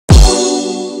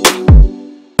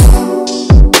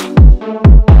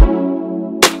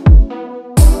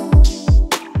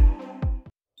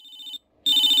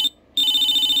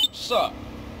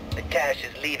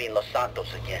is leaving Los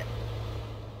Santos again.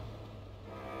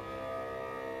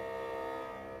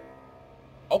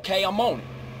 Okay, I'm on it.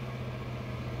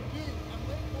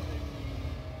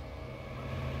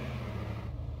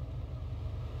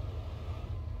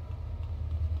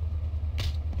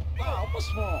 Wow,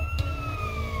 what's wrong?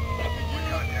 We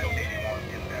contact 81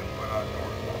 in that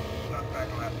north. Not back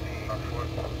last scene, our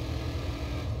foot.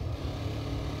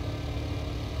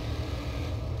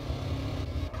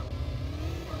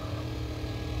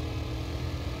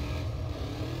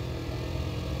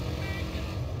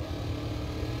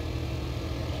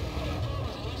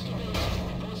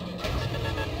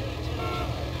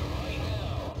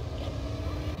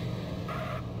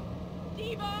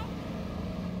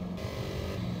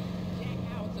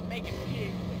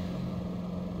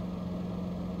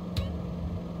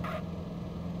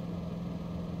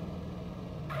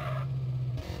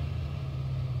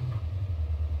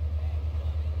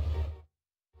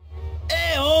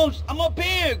 Hey, Holmes! I'm up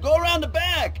here! Go around the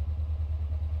back!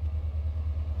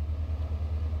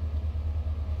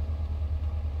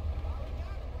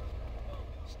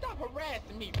 Stop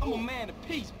harassing me. I'm a man of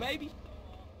peace, baby.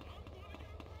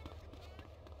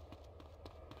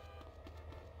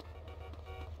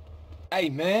 Hey,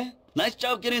 man. Nice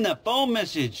job getting that phone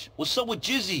message. What's up with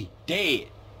Jizzy? Dead.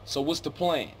 So what's the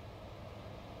plan?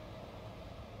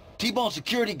 T-Bone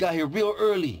security got here real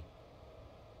early.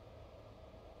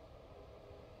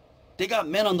 They got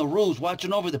men on the roofs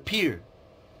watching over the pier.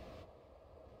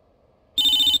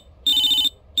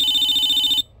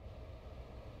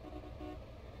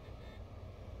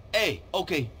 Hey,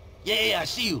 okay. Yeah, I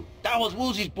see you. That was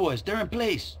Woozy's boys. They're in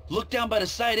place. Look down by the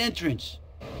side entrance.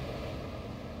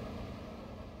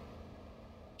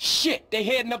 Shit, they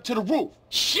heading up to the roof.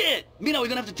 Shit! Mina, we're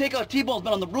gonna have to take out T-Bone's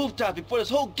men on the rooftop before this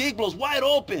whole gig blows wide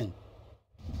open.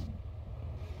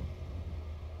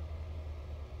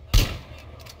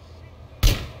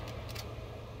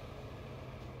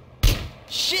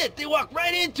 Shit, they walked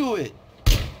right into it.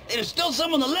 Hey, there's still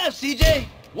some on the left, CJ.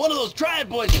 One of those triad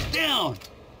boys is down.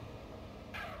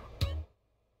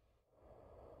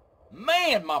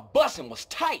 Man, my busing was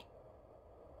tight.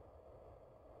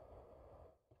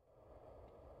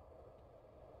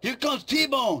 Here comes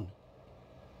T-Bone.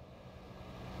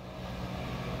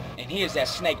 And here's that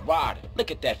snake rider. Look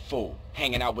at that fool,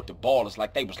 hanging out with the ballers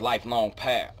like they was lifelong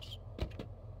pals.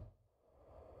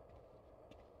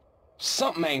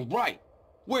 Something ain't right.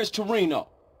 Where's Torino?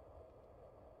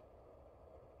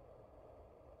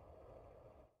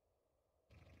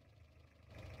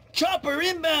 Chopper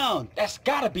inbound. That's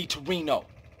gotta be Torino.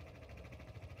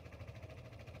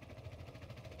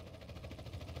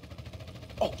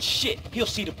 Oh shit, he'll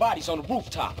see the bodies on the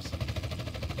rooftops.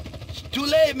 It's too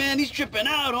late, man. He's tripping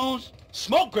out, Holmes.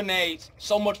 Smoke grenades?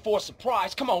 So much for a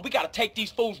surprise. Come on, we gotta take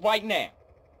these fools right now.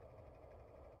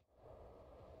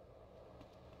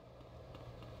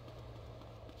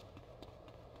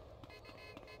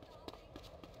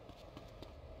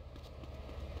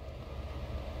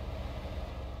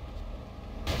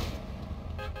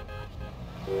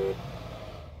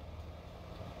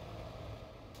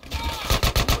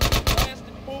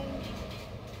 Blasted fool.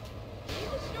 You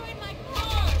destroyed my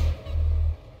car!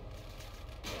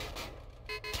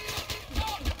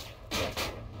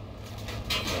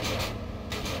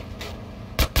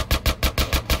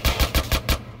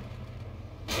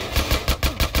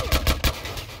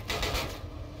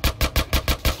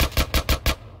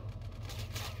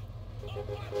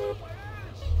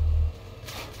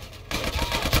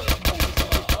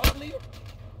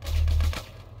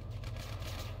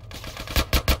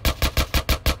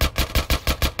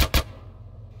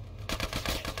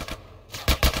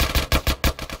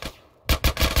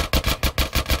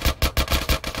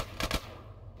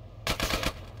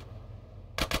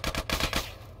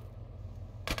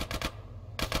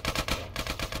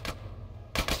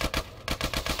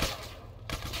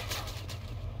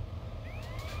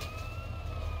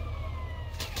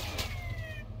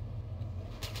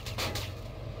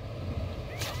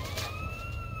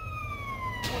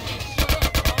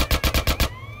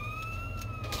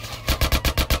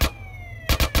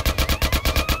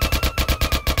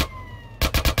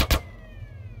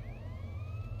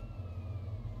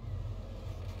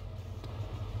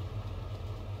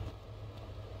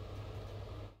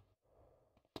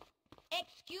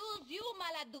 Excuse you,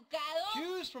 maleducado.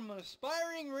 Choose from an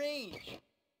aspiring range.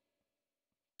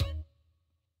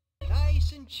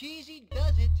 Nice and cheesy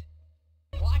does it.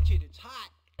 Watch it, it's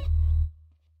hot.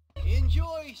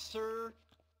 Enjoy, sir.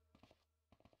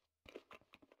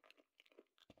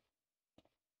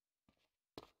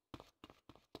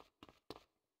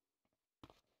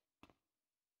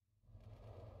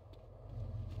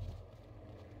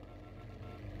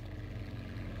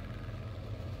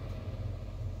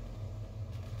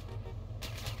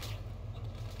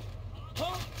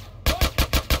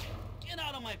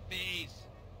 face.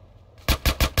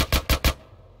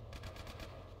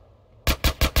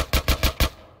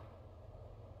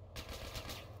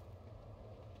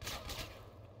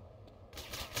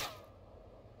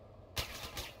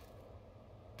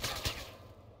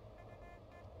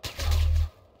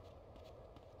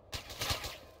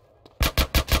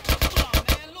 Come on,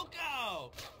 man, look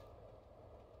out!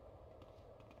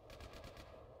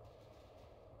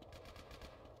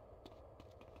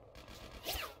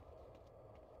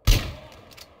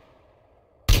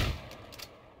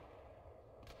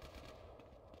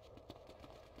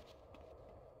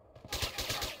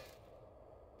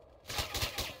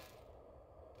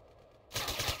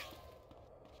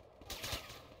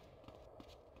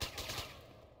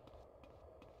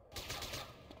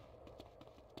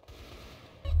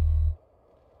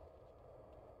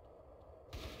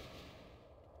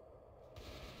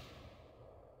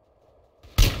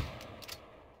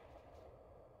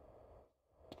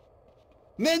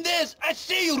 Mendez, I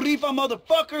see you, Rifa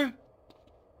motherfucker!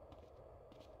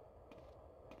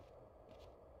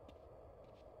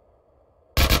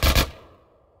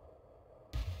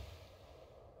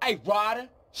 Hey, Ryder,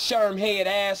 sherm-head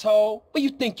asshole, where you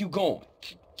think you going?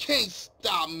 Can't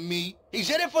stop me. He's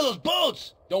headed for those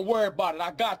boats! Don't worry about it, I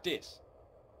got this.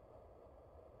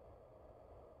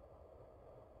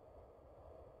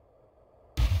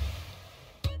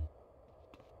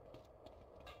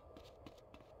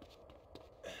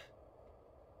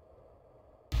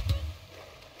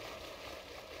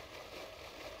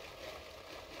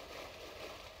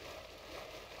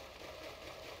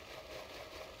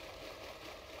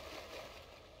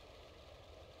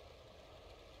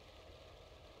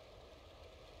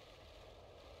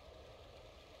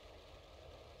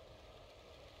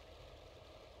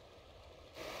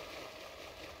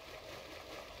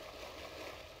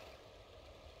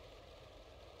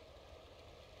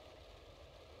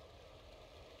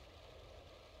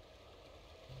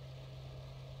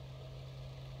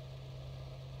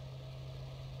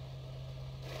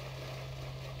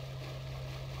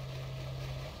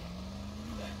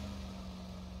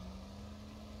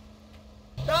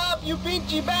 Stop, you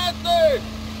pinchy bastard!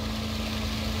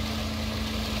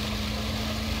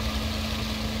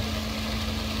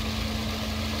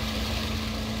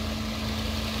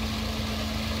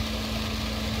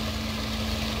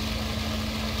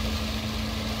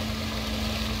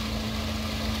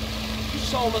 You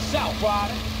sold us out,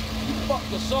 Ryder. You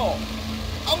fucked us all.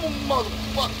 I'm a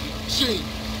motherfucking G.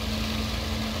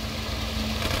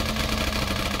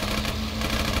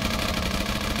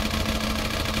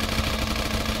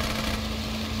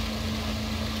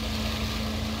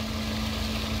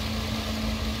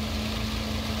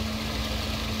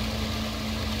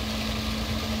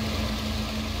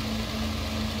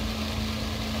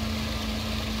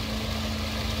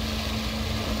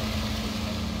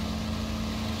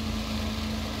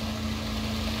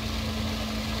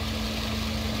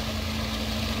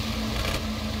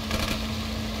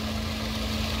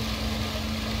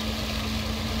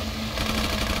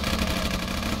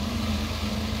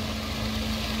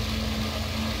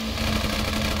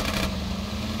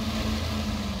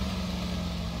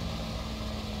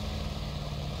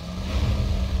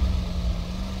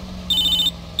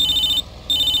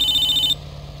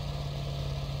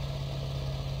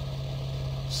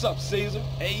 What's up, Caesar?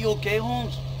 Hey, you okay,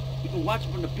 Holmes? We've been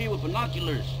watching from the pier with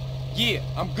binoculars. Yeah,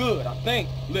 I'm good, I think.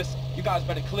 Listen, you guys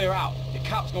better clear out. The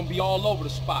cops gonna be all over the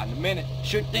spot in a minute.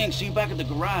 Sure thing, see you back at the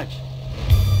garage.